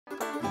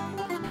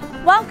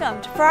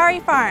Welcome to Ferrari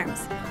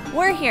Farms.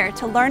 We're here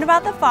to learn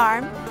about the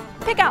farm,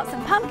 pick out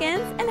some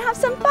pumpkins, and have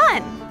some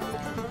fun.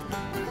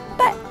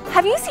 But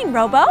have you seen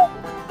Robo?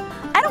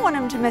 I don't want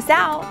him to miss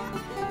out.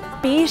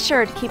 Be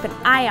sure to keep an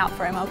eye out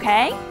for him,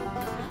 okay?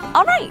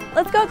 All right,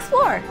 let's go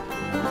explore.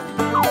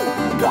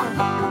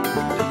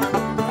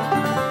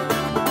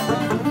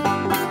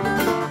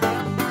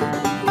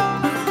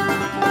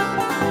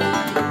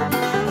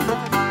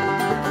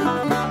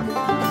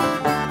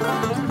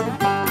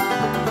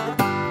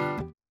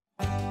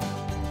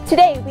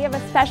 Today we have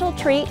a special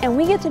treat and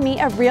we get to meet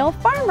a real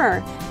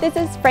farmer. This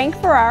is Frank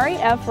Ferrari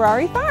of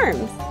Ferrari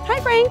Farms. Hi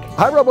Frank.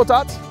 Hi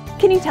RoboTots.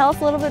 Can you tell us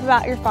a little bit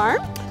about your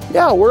farm?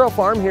 Yeah, we're a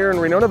farm here in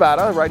Reno,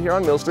 Nevada, right here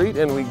on Mill Street,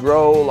 and we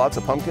grow lots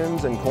of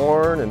pumpkins and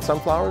corn and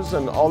sunflowers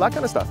and all that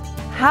kind of stuff.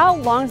 How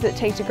long does it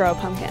take to grow a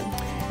pumpkin?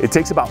 It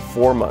takes about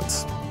 4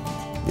 months.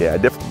 Yeah,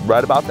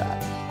 right about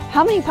that.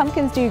 How many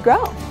pumpkins do you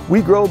grow?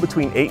 We grow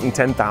between 8,000 and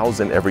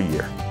 10,000 every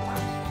year.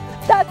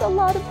 That's a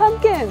lot of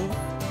pumpkins.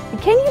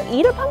 Can you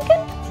eat a pumpkin?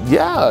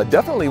 Yeah,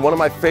 definitely. One of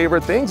my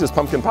favorite things is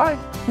pumpkin pie.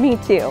 Me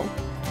too.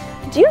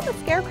 Do you have a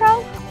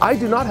scarecrow? I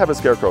do not have a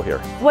scarecrow here.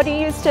 What do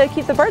you use to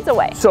keep the birds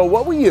away? So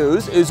what we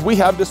use is we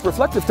have this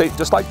reflective tape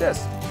just like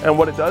this. And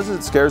what it does is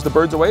it scares the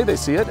birds away, they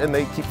see it, and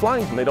they keep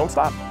flying and they don't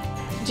stop.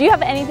 Do you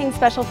have anything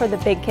special for the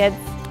big kids?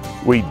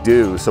 We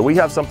do. So we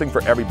have something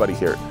for everybody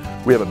here.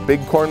 We have a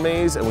big corn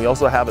maze and we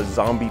also have a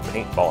zombie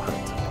paintball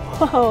hunt.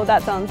 Whoa,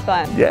 that sounds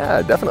fun.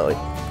 Yeah, definitely.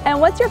 And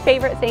what's your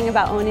favorite thing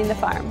about owning the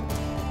farm?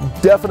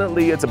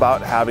 Definitely it's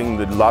about having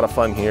a lot of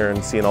fun here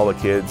and seeing all the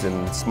kids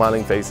and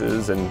smiling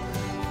faces and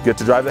get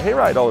to drive the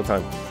hayride all the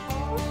time.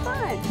 That's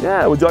fun.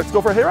 Yeah, would you like to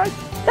go for a hayride?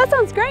 That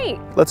sounds great.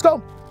 Let's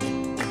go.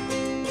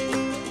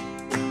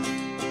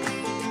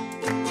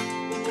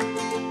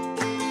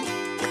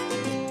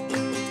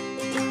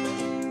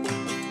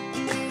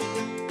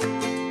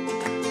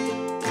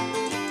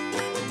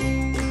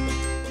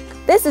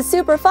 This is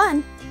super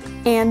fun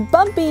and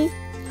bumpy.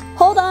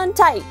 Hold on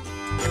tight.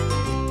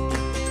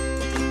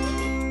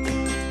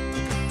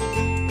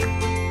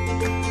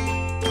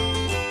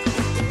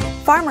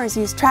 Farmers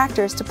use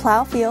tractors to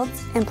plow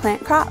fields and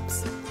plant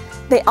crops.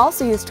 They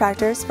also use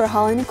tractors for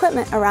hauling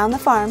equipment around the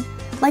farm,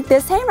 like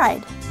this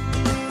hayride.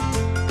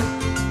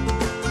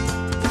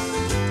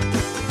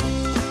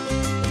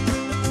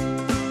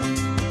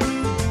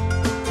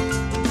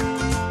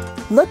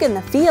 Look in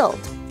the field.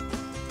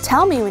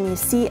 Tell me when you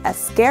see a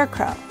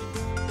scarecrow.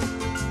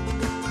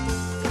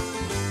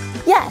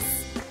 Yes,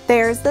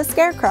 there's the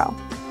scarecrow.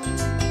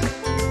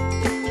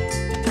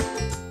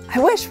 I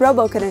wish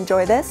Robo could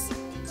enjoy this,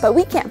 but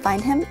we can't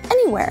find him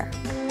anywhere.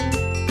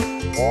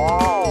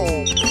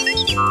 Whoa.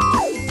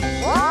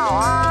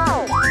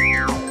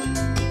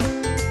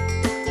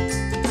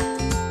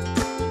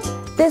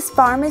 This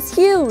farm is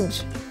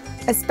huge,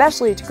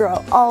 especially to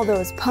grow all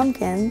those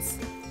pumpkins.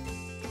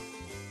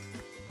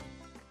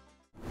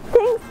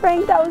 Thanks,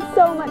 Frank. That was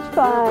so much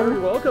fun.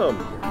 You're welcome.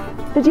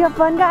 Did you have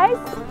fun, guys?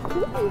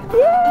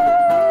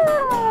 Yeah!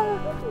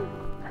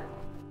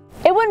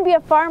 It wouldn't be a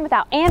farm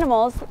without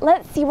animals.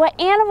 Let's see what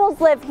animals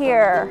live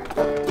here.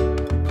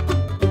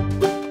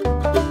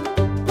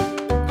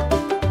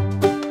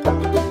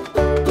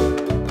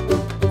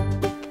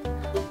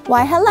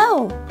 Why,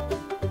 hello.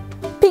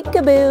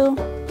 Peekaboo.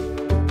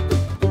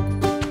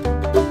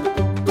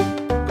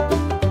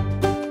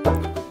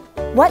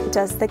 What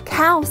does the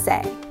cow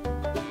say?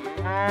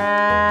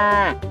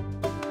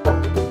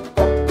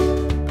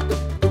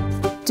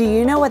 Do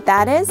you know what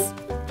that is?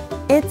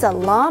 It's a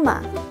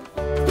llama.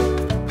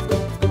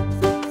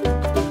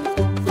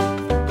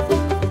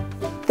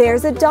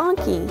 There's a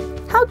donkey.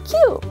 How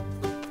cute!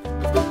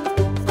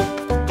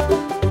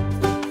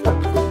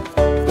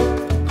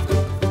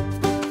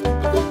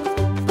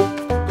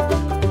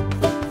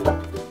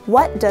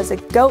 What does a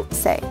goat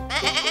say?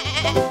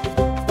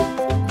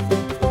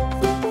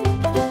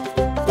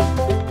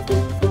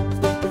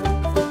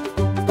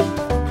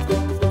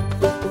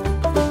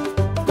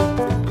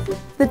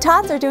 The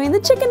tots are doing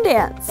the chicken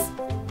dance.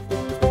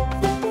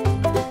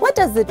 What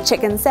does the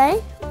chicken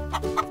say?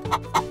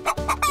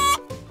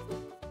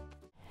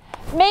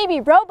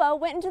 Maybe Robo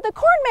went into the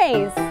corn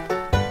maze.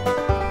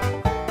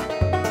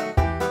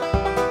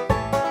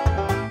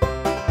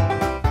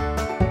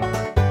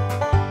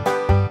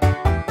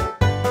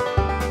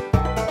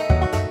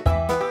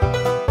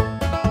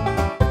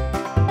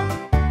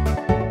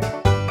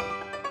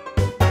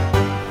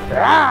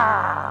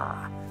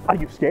 Ah! Are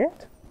you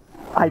scared?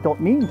 I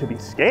don't mean to be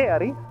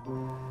scary.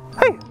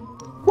 Hey,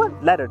 what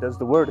letter does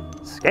the word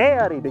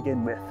scary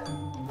begin with?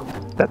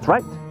 That's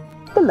right,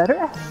 the letter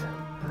S.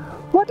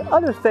 What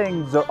other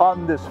things are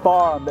on this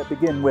farm that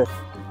begin with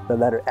the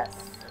letter S?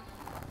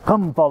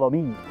 Come follow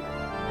me.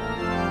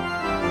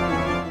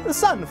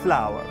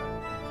 Sunflower.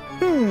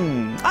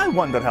 I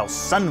wonder how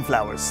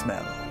sunflowers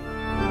smell.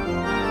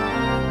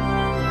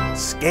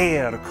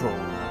 Scarecrow.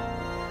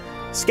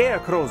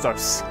 Scarecrows are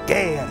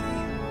scary.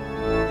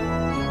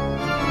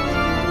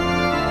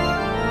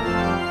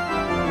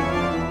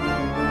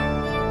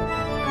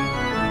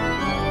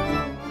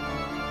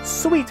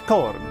 Sweet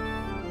corn.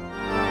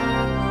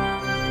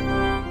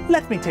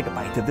 Let me take a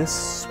bite of this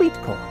sweet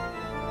corn.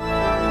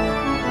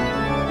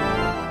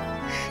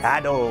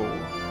 Shadow.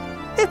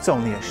 It's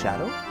only a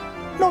shadow.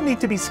 No need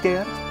to be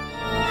scared.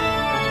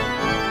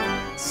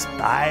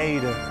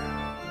 Spider.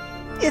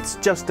 It's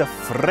just a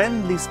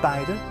friendly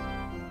spider.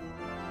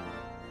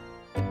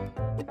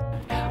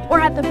 We're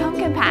at the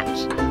pumpkin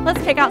patch.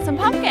 Let's pick out some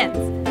pumpkins.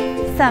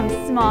 Some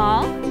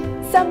small,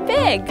 some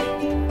big.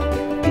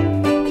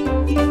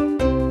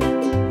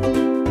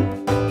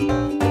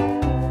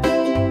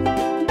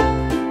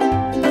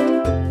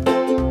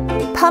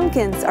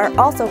 Pumpkins are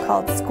also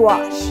called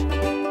squash.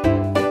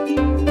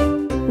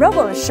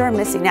 Robo is sure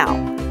missing out.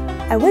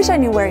 I wish I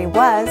knew where he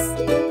was.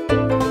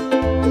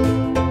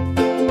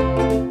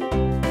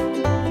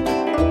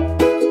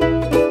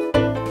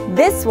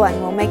 This one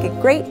will make a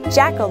great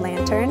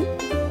jack-o'-lantern.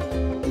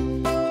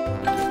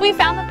 We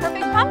found the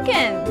perfect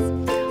pumpkins.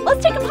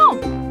 Let's take them home.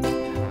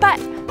 But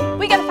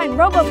we gotta find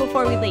Robo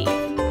before we leave.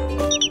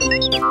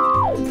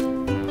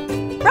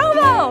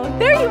 Robo,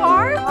 there you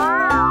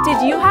are.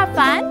 Did you have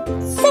fun?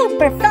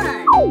 Super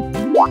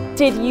fun!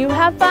 Did you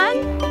have fun?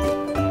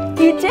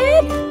 You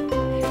did?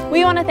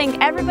 We want to thank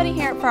everybody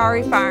here at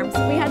Ferrari Farms.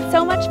 We had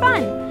so much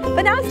fun.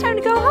 But now it's time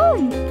to go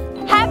home.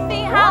 Happy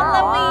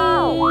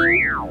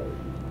Halloween!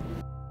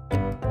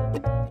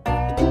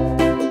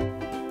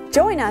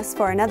 Join us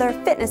for another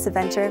fitness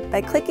adventure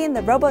by clicking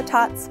the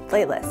RoboTots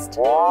playlist.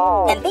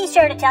 And be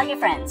sure to tell your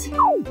friends.